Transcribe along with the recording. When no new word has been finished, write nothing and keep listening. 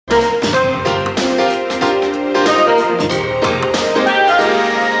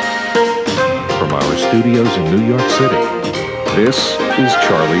studios in New York City, this is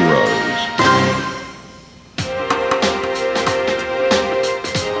Charlie Rose.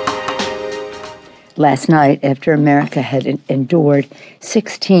 Last night, after America had endured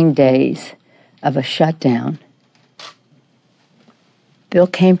 16 days of a shutdown, bill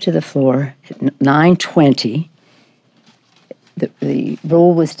came to the floor at 9:20. The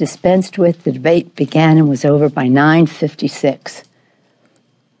rule was dispensed with, the debate began and was over by 9:56.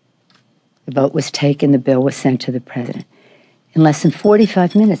 The vote was taken, the bill was sent to the president. In less than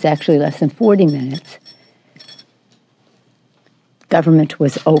 45 minutes, actually less than 40 minutes, government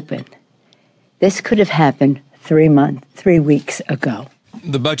was open. This could have happened 3 weeks ago.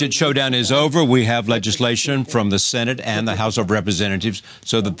 The budget showdown is over. We have legislation from the Senate and the House of Representatives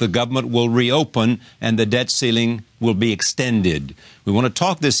so that the government will reopen and the debt ceiling will be extended. We want to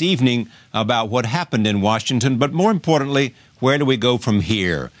talk this evening about what happened in Washington, but more importantly, where do we go from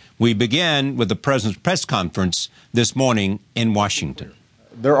here? We began with the president's press conference this morning in Washington.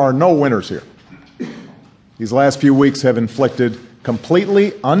 There are no winners here. These last few weeks have inflicted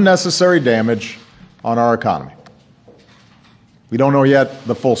completely unnecessary damage on our economy. We don't know yet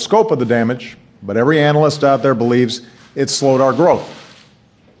the full scope of the damage, but every analyst out there believes it's slowed our growth.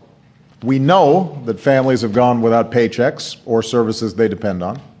 We know that families have gone without paychecks or services they depend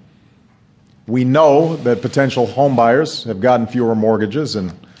on. We know that potential home buyers have gotten fewer mortgages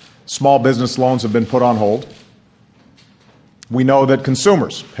and small business loans have been put on hold. We know that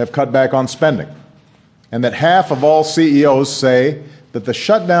consumers have cut back on spending, and that half of all CEOs say that the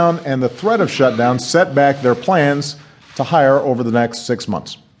shutdown and the threat of shutdown set back their plans to hire over the next 6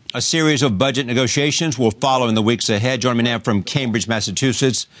 months. A series of budget negotiations will follow in the weeks ahead. Joining me now from Cambridge,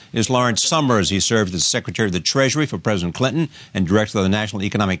 Massachusetts, is Lawrence Summers. He served as Secretary of the Treasury for President Clinton and Director of the National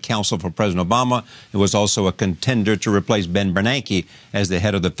Economic Council for President Obama. He was also a contender to replace Ben Bernanke as the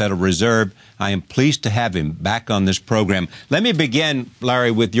head of the Federal Reserve. I am pleased to have him back on this program. Let me begin,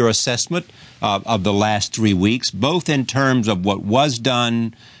 Larry, with your assessment of the last 3 weeks, both in terms of what was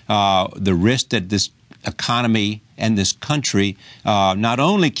done, the risk that this economy and this country not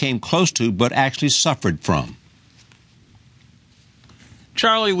only came close to, but actually suffered from.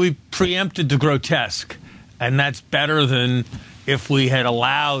 Charlie, we preempted the grotesque, and that's better than if we had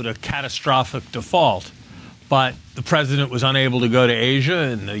allowed a catastrophic default. But the president was unable to go to Asia,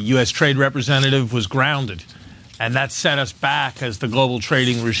 and the U.S. trade representative was grounded. And that set us back as the global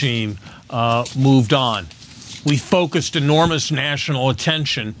trading regime moved on. We focused enormous national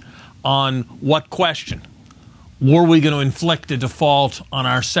attention on what question? Were we going to inflict a default on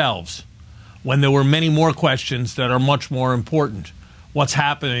ourselves? When there were many more questions that are much more important. What's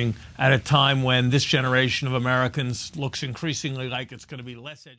happening at a time when this generation of Americans looks increasingly like it's going to be less educated?